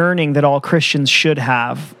yearning that all Christians should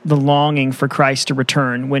have, the longing for Christ to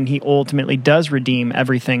return when he ultimately does redeem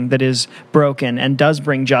everything that is broken and does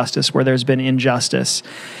bring justice where there's been injustice?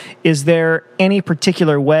 Is there any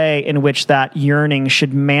particular way in which that yearning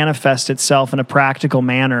should manifest itself in a practical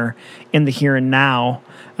manner in the here and now,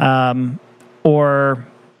 or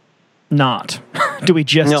not? Do we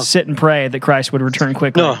just sit and pray that Christ would return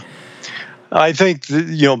quickly? No. I think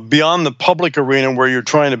beyond the public arena where you're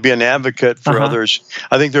trying to be an advocate for others,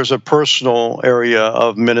 I think there's a personal area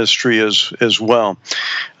of ministry as well.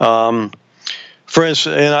 For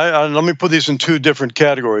instance, and let me put these in two different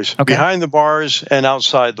categories: behind the bars and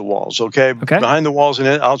outside the walls. Okay, behind the walls and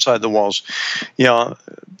outside the walls.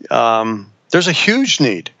 There's a huge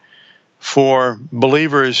need for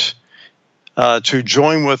believers to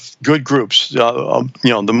join with good groups.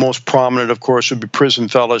 The most prominent, of course, would be Prison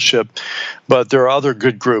Fellowship, but there are other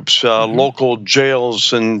good groups, local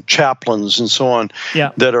jails and chaplains and so on,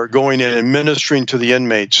 that are going in and ministering to the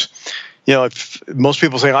inmates. If most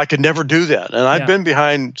people say, I could never do that. And I've been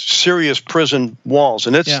behind serious prison walls,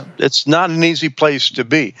 and it's not an easy place to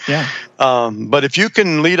be. Yeah. But if you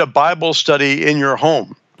can lead a Bible study in your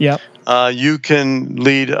home, you can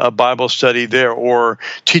lead a Bible study there or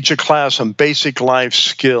teach a class on basic life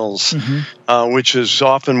skills, which is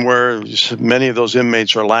often where many of those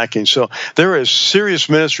inmates are lacking. So there is serious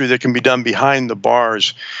ministry that can be done behind the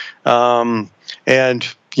bars. And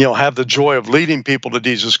have the joy of leading people to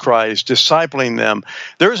Jesus Christ, discipling them.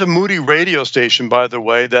 There's a Moody radio station, by the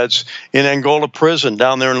way, that's in Angola prison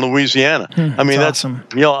down there in Louisiana. I mean, that's awesome.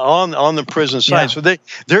 On the prison site. So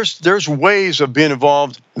there's ways of being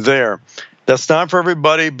involved there. That's not for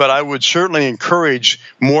everybody, but I would certainly encourage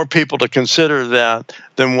more people to consider that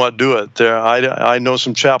than what do it. I know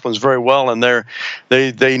some chaplains very well, and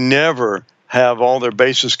they never have all their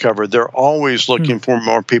bases covered. They're always looking for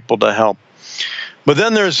more people to help. But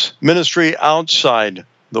then there's ministry outside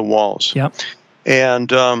the walls. And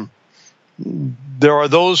there are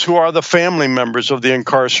those who are the family members of the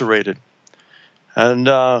incarcerated. And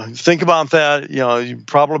think about that. You're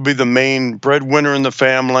probably the main breadwinner in the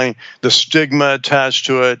family, the stigma attached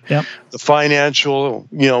to it, the financial,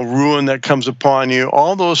 ruin that comes upon you.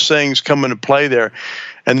 All those things come into play there.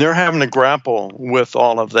 And they're having to grapple with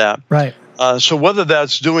all of that. Right. So whether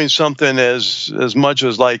that's doing something as much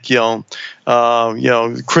as like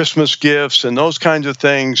Christmas gifts and those kinds of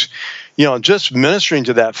things, just ministering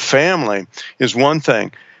to that family is one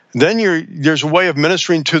thing. Then there's a way of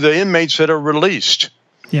ministering to the inmates that are released.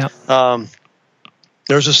 Yeah.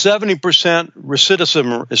 There's a 70%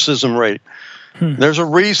 recidivism rate. There's a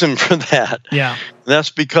reason for that. Yeah. That's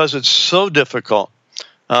because it's so difficult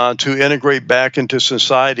to integrate back into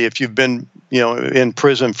society if you've been in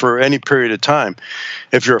prison for any period of time.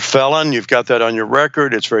 If you're a felon, you've got that on your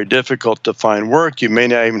record. It's very difficult to find work. You may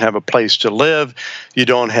not even have a place to live. You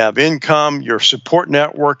don't have income. Your support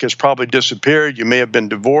network has probably disappeared. You may have been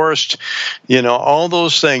divorced. All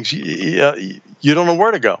those things. You don't know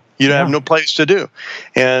where to go. You have no place to do.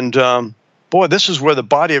 And boy, this is where the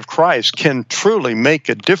body of Christ can truly make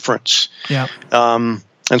a difference. Yeah.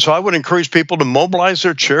 And so I would encourage people to mobilize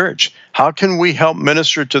their church. How can we help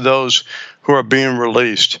minister to those who are being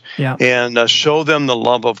released and show them the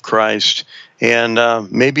love of Christ and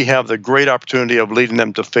maybe have the great opportunity of leading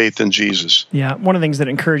them to faith in Jesus? Yeah, one of the things that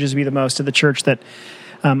encourages me the most to the church that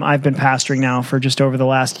I've been pastoring now for just over the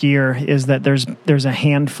last year is that there's a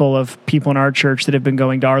handful of people in our church that have been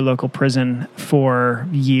going to our local prison for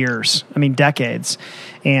years, decades,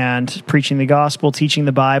 and preaching the gospel, teaching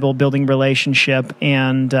the Bible, building relationship,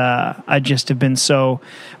 and I just have been so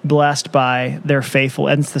blessed by their faithful,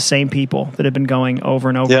 and it's the same people that have been going over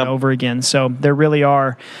and over and over again. So there really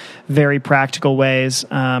are very practical ways.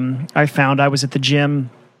 I found I was at the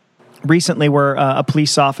gym recently where a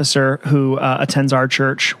police officer who attends our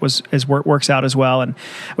church works out as well, and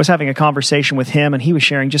I was having a conversation with him, and he was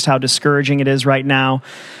sharing just how discouraging it is right now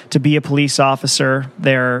to be a police officer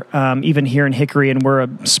there, even here in Hickory, and we're a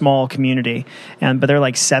small community, but they're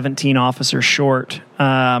like 17 officers short,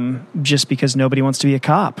 just because nobody wants to be a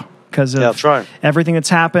cop because of everything that's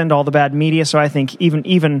happened, all the bad media. So I think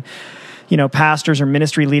even pastors or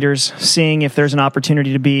ministry leaders seeing if there's an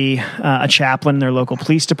opportunity to be a chaplain in their local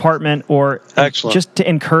police department or just to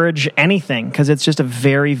encourage anything, because it's just a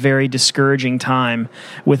very, very discouraging time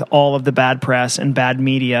with all of the bad press and bad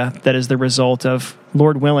media that is the result of,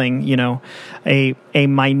 Lord willing, a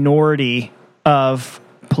minority of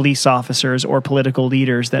police officers or political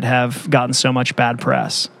leaders that have gotten so much bad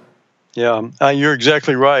press. Yeah, you're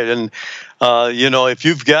exactly right. And,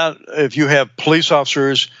 if you have police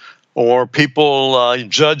officers or people,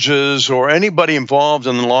 judges, or anybody involved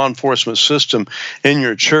in the law enforcement system in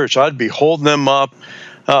your church, I'd be holding them up.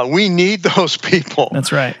 We need those people.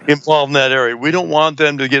 That's right. Involved in that area. We don't want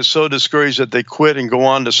them to get so discouraged that they quit and go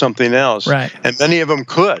on to something else. Right. And many of them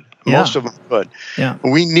could. Yeah. Most of them could. Yeah.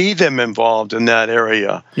 We need them involved in that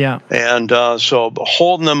area. Yeah. And so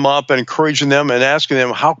holding them up and encouraging them and asking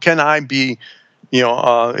them, how can I be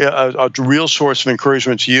a real source of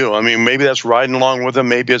encouragement to you? Maybe that's riding along with them.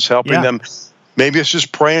 Maybe it's helping them. Maybe it's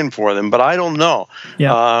just praying for them. But I don't know.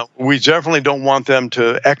 Yeah. We definitely don't want them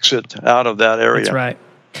to exit out of that area. That's right.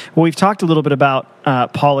 Well, we've talked a little bit about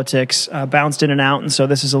politics, bounced in and out, and so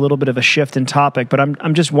this is a little bit of a shift in topic. But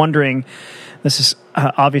I'm just wondering, this is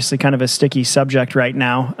obviously kind of a sticky subject right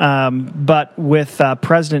now, but with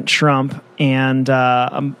President Trump and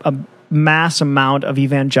a mass amount of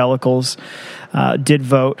evangelicals did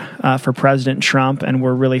vote for President Trump and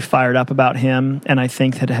were really fired up about him, and I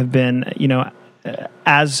think that have been,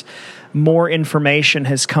 as more information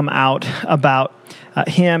has come out about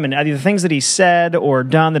him and either the things that he said or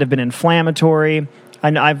done that have been inflammatory.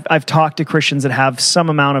 I've talked to Christians that have some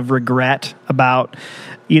amount of regret about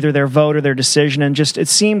either their vote or their decision, and just it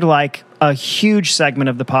seemed like a huge segment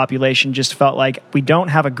of the population just felt like we don't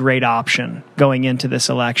have a great option going into this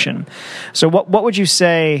election. So what would you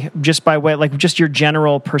say, just by way, like just your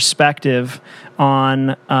general perspective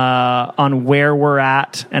on where we're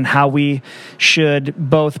at and how we should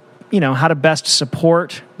both, how to best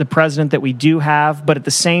support the president that we do have, but at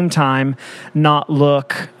the same time not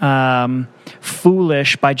look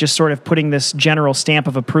foolish by just sort of putting this general stamp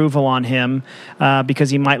of approval on him because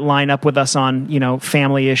he might line up with us on,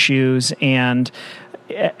 family issues and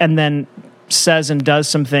then says and does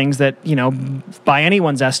some things that, by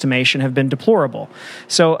anyone's estimation have been deplorable.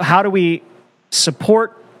 So how do we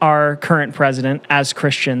support our current president as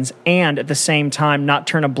Christians and at the same time not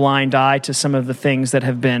turn a blind eye to some of the things that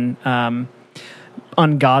have been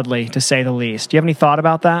ungodly, to say the least? Do you have any thought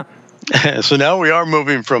about that? So now we are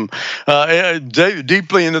moving from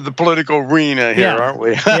deeply into the political arena here, aren't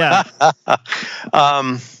we? Yeah.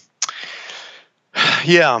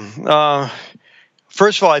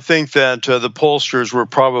 First of all, I think that the pollsters were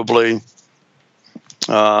probably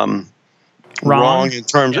wrong in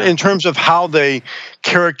terms of how they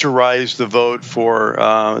characterized the vote for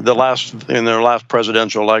in their last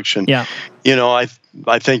presidential election. Yeah.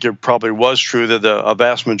 I think it probably was true that a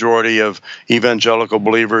vast majority of evangelical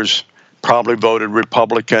believers probably voted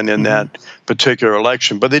Republican in that particular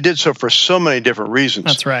election, but they did so for so many different reasons.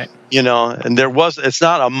 That's right. And it's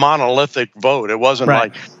not a monolithic vote. It wasn't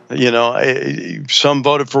like, some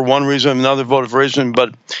voted for one reason, another voted for a reason,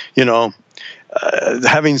 but,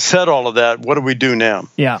 having said all of that, what do we do now?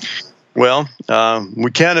 Yeah. Well,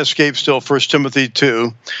 we can't escape still 1 Timothy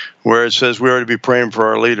 2, where it says we are to be praying for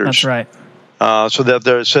our leaders. That's right. So that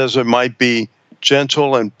it says it might be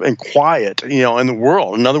gentle and quiet, in the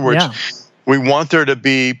world. In other words, we want there to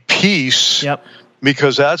be peace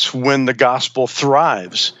because that's when the gospel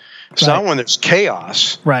thrives. It's not when there's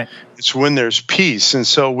chaos. Right. It's when there's peace. And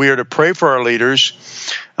so we are to pray for our leaders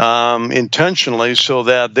intentionally so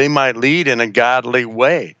that they might lead in a godly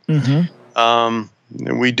way.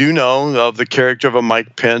 We do know of the character of a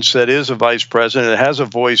Mike Pence that is a vice president. It has a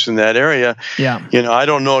voice in that area. Yeah. I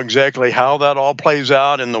don't know exactly how that all plays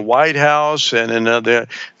out in the White House and in other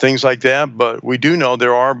things like that, but we do know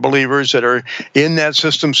there are believers that are in that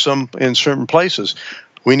system in certain places.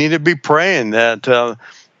 We need to be praying that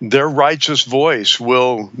their righteous voice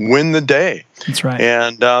will win the day. That's right.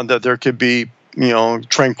 And that there could be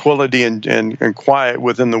tranquility and quiet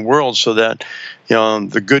within the world so that,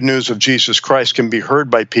 the good news of Jesus Christ can be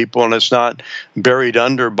heard by people and it's not buried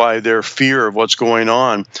under by their fear of what's going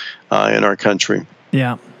on in our country.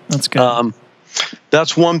 Yeah, that's good.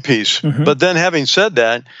 That's one piece. But then having said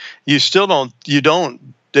that, you don't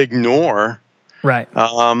ignore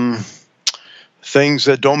things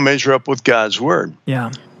that don't measure up with God's word.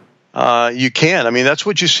 Yeah. You can. I mean, that's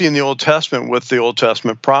what you see in the Old Testament with the Old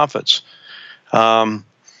Testament prophets.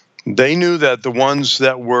 They knew that the ones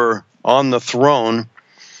that were on the throne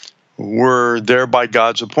were there by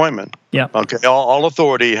God's appointment. Yeah. Okay. All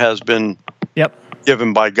authority has been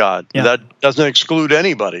given by God. Yep. That doesn't exclude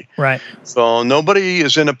anybody. Right. So nobody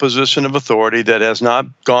is in a position of authority that has not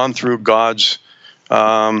gone through God's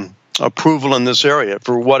approval in this area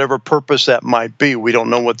for whatever purpose that might be. We don't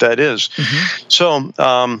know what that is. So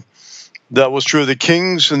that was true of the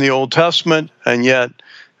kings in the Old Testament, and yet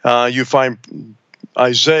you find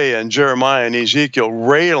Isaiah and Jeremiah and Ezekiel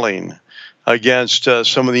railing against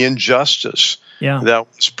some of the injustice that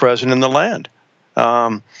was present in the land.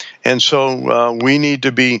 And so we need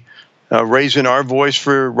to be raising our voice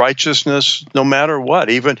for righteousness no matter what,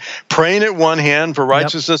 even praying at one hand for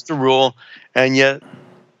righteousness to rule, and yet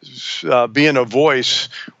being a voice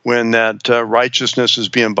when that righteousness is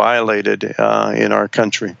being violated in our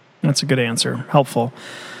country. That's a good answer. Helpful.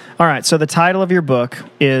 All right, so the title of your book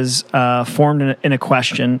is formed in a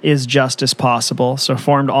question, is justice possible? So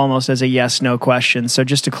formed almost as a yes-no question. So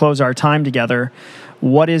just to close our time together,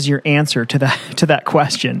 what is your answer to that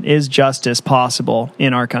question? Is justice possible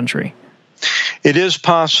in our country? It is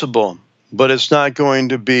possible, but it's not going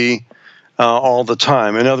to be all the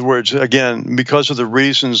time. In other words, again, because of the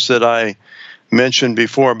reasons that I mentioned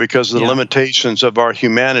before, because of the limitations of our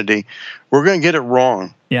humanity, we're going to get it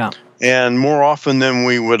wrong. Yeah. And more often than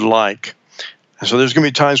we would like. So there's going to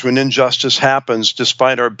be times when injustice happens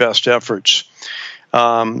despite our best efforts.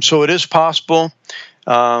 So it is possible.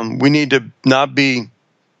 We need to not be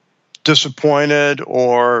disappointed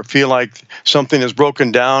or feel like something is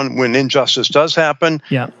broken down when injustice does happen.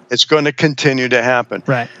 Yeah. It's going to continue to happen.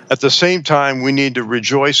 Right. At the same time, we need to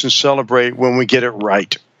rejoice and celebrate when we get it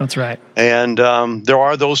right. That's right. And there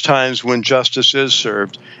are those times when justice is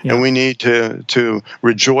served, and we need to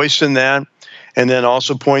rejoice in that, and then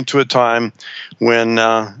also point to a time when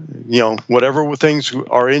whatever things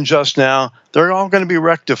are unjust now, they're all going to be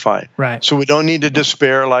rectified. Right. So we don't need to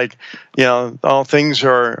despair like, all things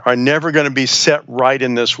are never going to be set right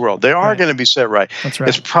in this world. They are going to be set right. That's right.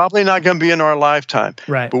 It's probably not going to be in our lifetime.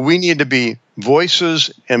 Right. But we need to be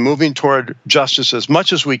voices and moving toward justice as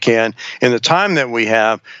much as we can in the time that we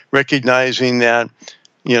have, recognizing that,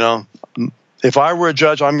 if I were a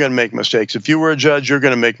judge, I'm going to make mistakes. If you were a judge, you're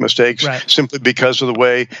going to make mistakes simply because of the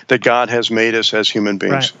way that God has made us as human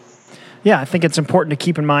beings. Right. Yeah, I think it's important to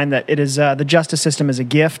keep in mind that it is the justice system is a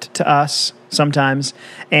gift to us sometimes,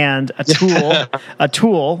 and a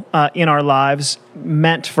tool in our lives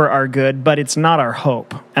meant for our good, but it's not our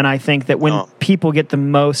hope. And I think that when people get the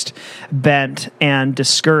most bent and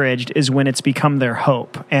discouraged is when it's become their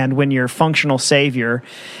hope, and when your functional savior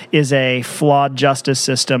is a flawed justice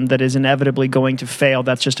system that is inevitably going to fail.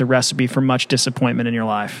 That's just a recipe for much disappointment in your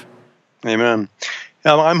life. Amen.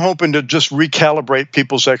 I'm hoping to just recalibrate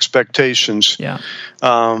people's expectations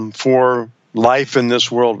for life in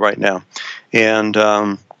this world right now. And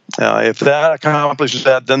If that accomplishes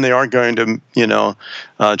that, then they aren't going to,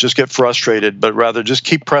 just get frustrated, but rather just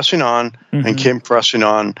keep pressing on and keep pressing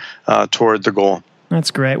on toward the goal. That's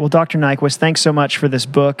great. Well, Dr. Nyquist, thanks so much for this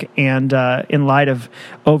book. And in light of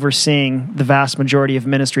overseeing the vast majority of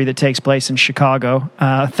ministry that takes place in Chicago,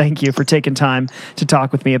 thank you for taking time to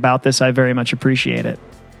talk with me about this. I very much appreciate it.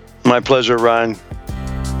 My pleasure, Ryan.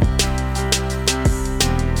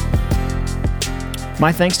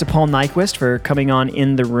 My thanks to Paul Nyquist for coming on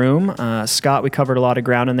In the Room. Scott, we covered a lot of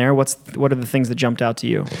ground in there. What are the things that jumped out to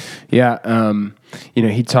you? Yeah,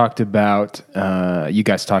 he talked about, you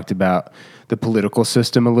guys talked about the political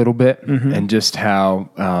system a little bit, and just how,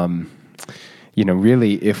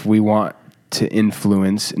 really, if we want to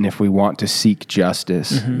influence and if we want to seek justice,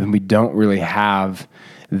 then we don't really have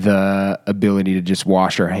the ability to just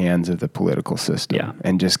wash our hands of the political system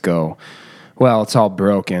and just go, well, it's all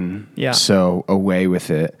broken, so away with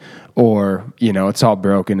it. Or, it's all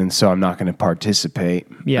broken, and so I'm not going to participate.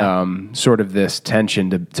 Yeah. Sort of this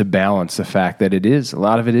tension to balance the fact that a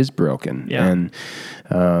lot of it is broken. Yeah.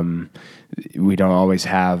 And we don't always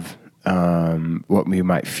have what we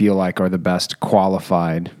might feel like are the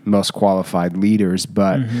most qualified leaders,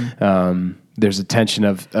 but there's a tension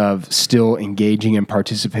of still engaging and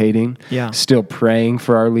participating, still praying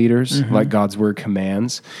for our leaders like God's word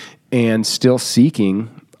commands, and still seeking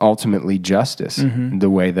ultimately justice the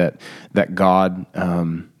way that God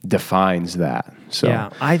defines that. So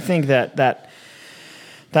yeah, I think that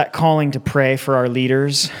calling to pray for our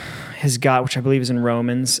leaders has got, which I believe is in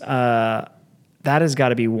Romans, that has got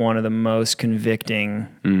to be one of the most convicting,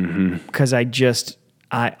 because just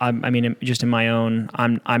in my own,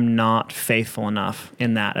 I'm not faithful enough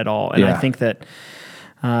in that at all. And I think that,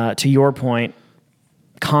 to your point,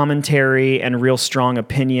 commentary and real strong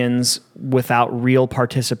opinions without real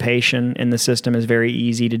participation in the system is very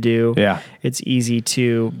easy to do. Yeah. It's easy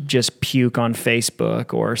to just puke on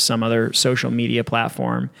Facebook or some other social media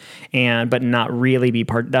platform but not really be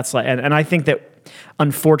part. That's like, and I think that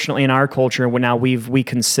unfortunately in our culture, now we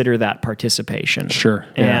consider that participation. Sure.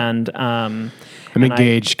 Yeah. And I'm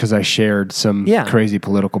engaged because I shared some crazy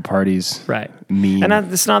political parties. Right. Meme.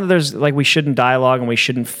 And it's not that there's we shouldn't dialogue and we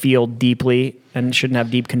shouldn't feel deeply and shouldn't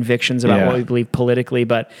have deep convictions about what we believe politically.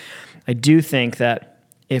 But I do think that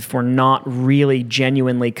if we're not really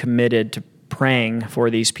genuinely committed to praying for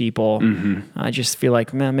these people, I just feel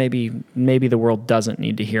like maybe the world doesn't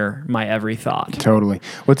need to hear my every thought. Totally.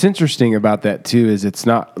 What's interesting about that too is it's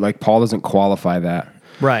not like Paul doesn't qualify that.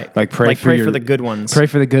 Right. Pray for the good ones. Pray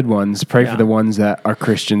for the good ones. Pray for the ones that are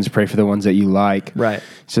Christians. Pray for the ones that you like. Right.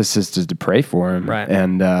 It's just to pray for them. Right.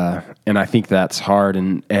 And I think that's hard.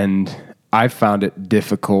 And I've found it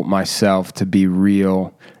difficult myself to be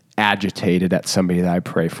real agitated at somebody that I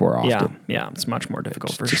pray for often. Yeah. It's much more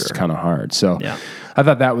difficult for sure. It's kind of hard. So I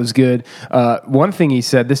thought that was good. One thing he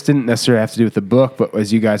said, this didn't necessarily have to do with the book, but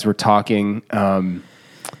as you guys were talking,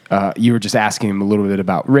 you were just asking him a little bit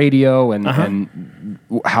about radio and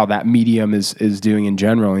how that medium is doing in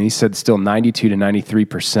general. And he said still 92 to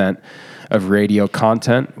 93% of radio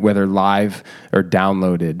content, whether live or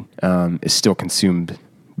downloaded, is still consumed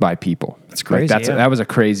by people. That's crazy. That was a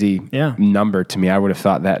crazy number to me. I would have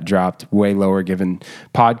thought that dropped way lower given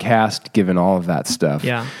podcast, given all of that stuff.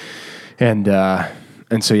 Yeah. And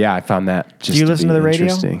so, I found that just Do you listen to the radio?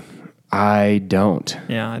 Interesting. I don't.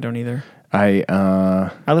 Yeah, I don't either. I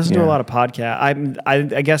listen to a lot of podcasts.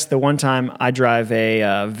 I guess the one time I drive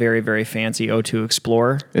a very, very fancy O2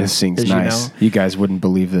 Explorer. This thing's nice. You guys wouldn't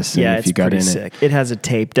believe this thing if you got in it. Yeah, it's pretty sick. It has a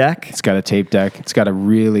tape deck. It's got a tape deck. It's got a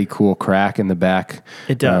really cool crack in the back.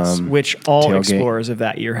 It does, which all tailgate. Explorers of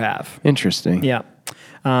that year have. Interesting. Yeah.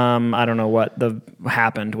 I don't know what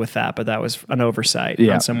happened with that, but that was an oversight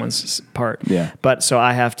on someone's part. Yeah. But so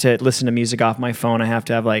I have to listen to music off my phone. I have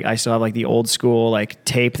to have I still have the old school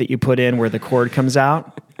tape that you put in where the cord comes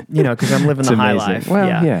out, because I'm living the high life. Well,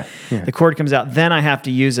 yeah. The cord comes out. Then I have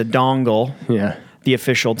to use a dongle. Yeah. The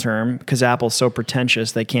official term, because Apple's so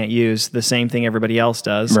pretentious they can't use the same thing everybody else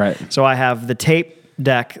does. Right. So I have the tape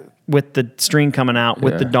deck with the string coming out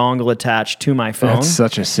with the dongle attached to my phone. That's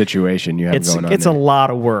such a situation you have going on. It's a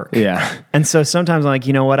lot of work. Yeah. And so sometimes I'm like,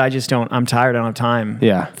 you know what? I'm tired. I don't have time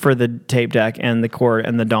for the tape deck and the cord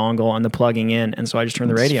and the dongle and the plugging in. And so I just turn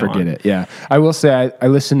the radio on. Forget it. Yeah. I will say I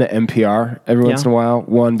listen to NPR every once in a while.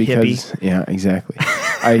 One, because, hippie. Yeah, exactly.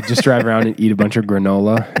 I just drive around and eat a bunch of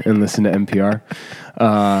granola and listen to NPR.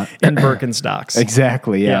 And Birkenstocks.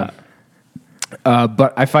 Exactly. Yeah.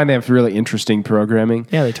 But I find they have really interesting programming.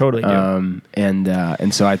 Yeah, they totally do.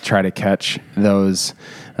 And so I try to catch those.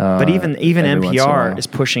 But even NPR is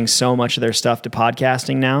pushing so much of their stuff to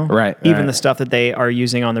podcasting now. Right. Even the stuff that they are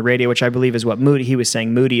using on the radio, which I believe is what he was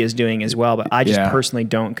saying Moody is doing as well. But I just personally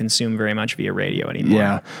don't consume very much via radio anymore.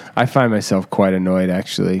 Yeah. I find myself quite annoyed,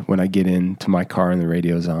 actually, when I get into my car and the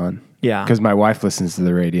radio's on. Yeah. Because my wife listens to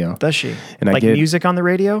the radio. Does she? And like music on the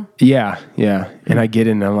radio? Yeah. And I get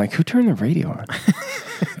in and I'm like, who turned the radio on?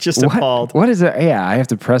 Just appalled. What is it? Yeah, I have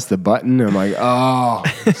to press the button. And I'm like, oh,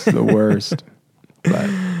 it's the worst.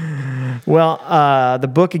 Well, the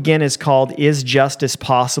book again is called Is Justice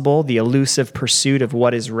Possible? The Elusive Pursuit of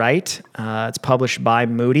What is Right. It's published by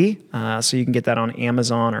Moody, so you can get that on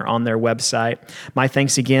Amazon or on their website. My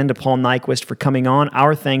thanks again to Paul Nyquist for coming on.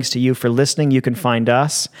 Our thanks to you for listening. You can find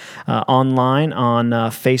us online on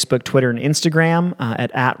Facebook, Twitter, and Instagram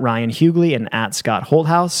at Ryan Hughley and at Scott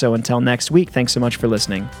Holthouse. So until next week, thanks so much for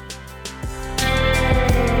listening.